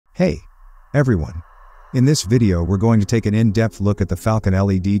Hey, everyone. In this video we're going to take an in-depth look at the FFALCON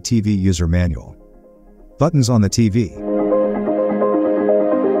LED TV user manual. Buttons on the TV.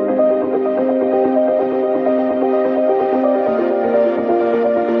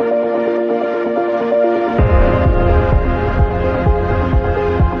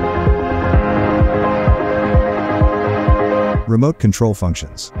 Remote control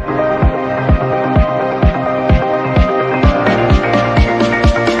functions.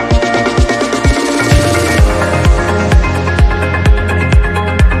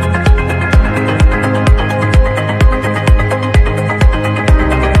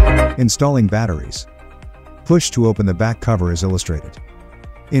 Installing batteries. Push to open the back cover as illustrated.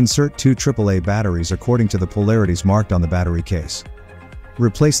 Insert two AAA batteries according to the polarities marked on the battery case.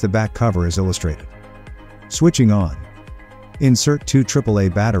 Replace the back cover as illustrated. Switching on. Insert two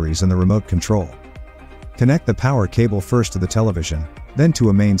AAA batteries in the remote control. Connect the power cable first to the television, then to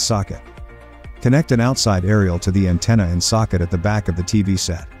a main socket. Connect an outside aerial to the antenna and socket at the back of the TV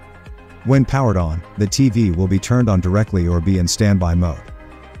set. When powered on, the TV will be turned on directly or be in standby mode.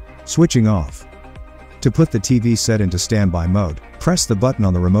 Switching off. To put the TV set into standby mode, press the button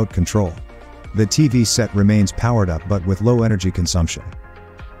on the remote control. The TV set remains powered up but with low energy consumption.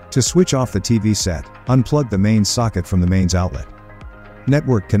 To switch off the TV set, unplug the mains socket from the mains outlet.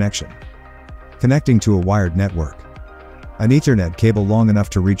 Network connection. Connecting to a wired network. An Ethernet cable long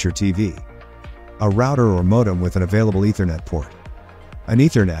enough to reach your TV. A router or modem with an available Ethernet port. An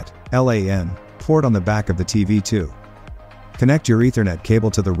Ethernet, LAN, port on the back of the TV too. Connect your Ethernet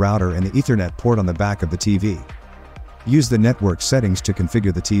cable to the router and the Ethernet port on the back of the TV. Use the network settings to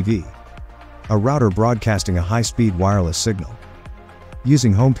configure the TV. A router broadcasting a high-speed wireless signal.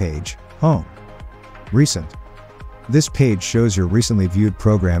 Using Homepage, Home. Recent. This page shows your recently viewed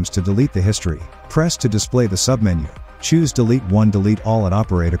programs. To delete the history, press to display the submenu. Choose Delete One, Delete All and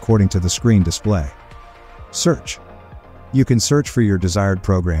operate according to the screen display. Search. You can search for your desired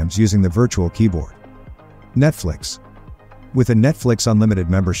programs using the virtual keyboard. Netflix. With a Netflix Unlimited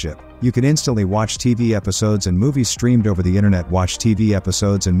membership, you can instantly watch TV episodes and movies streamed over the internet. Watch TV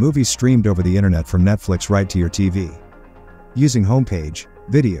episodes and movies streamed over the internet from Netflix right to your TV. Using Homepage,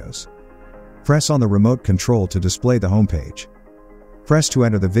 Videos. Press on the remote control to display the homepage. Press to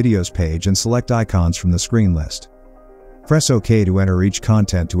enter the videos page and select icons from the screen list. Press OK to enter each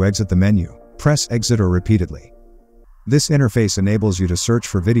content. To exit the menu, press Exit or repeatedly. This interface enables you to search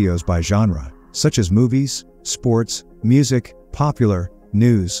for videos by genre, such as movies, sports, music, popular,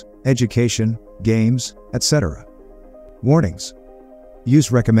 news, education, games, etc. Warnings.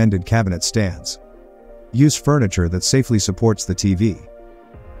 Use recommended cabinet stands. Use furniture that safely supports the TV.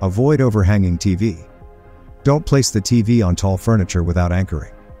 Avoid overhanging TV. Don't place the TV on tall furniture without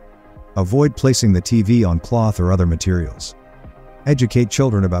anchoring. Avoid placing the TV on cloth or other materials. Educate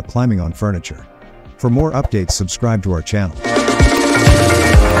children about climbing on furniture. For more updates, subscribe to our channel.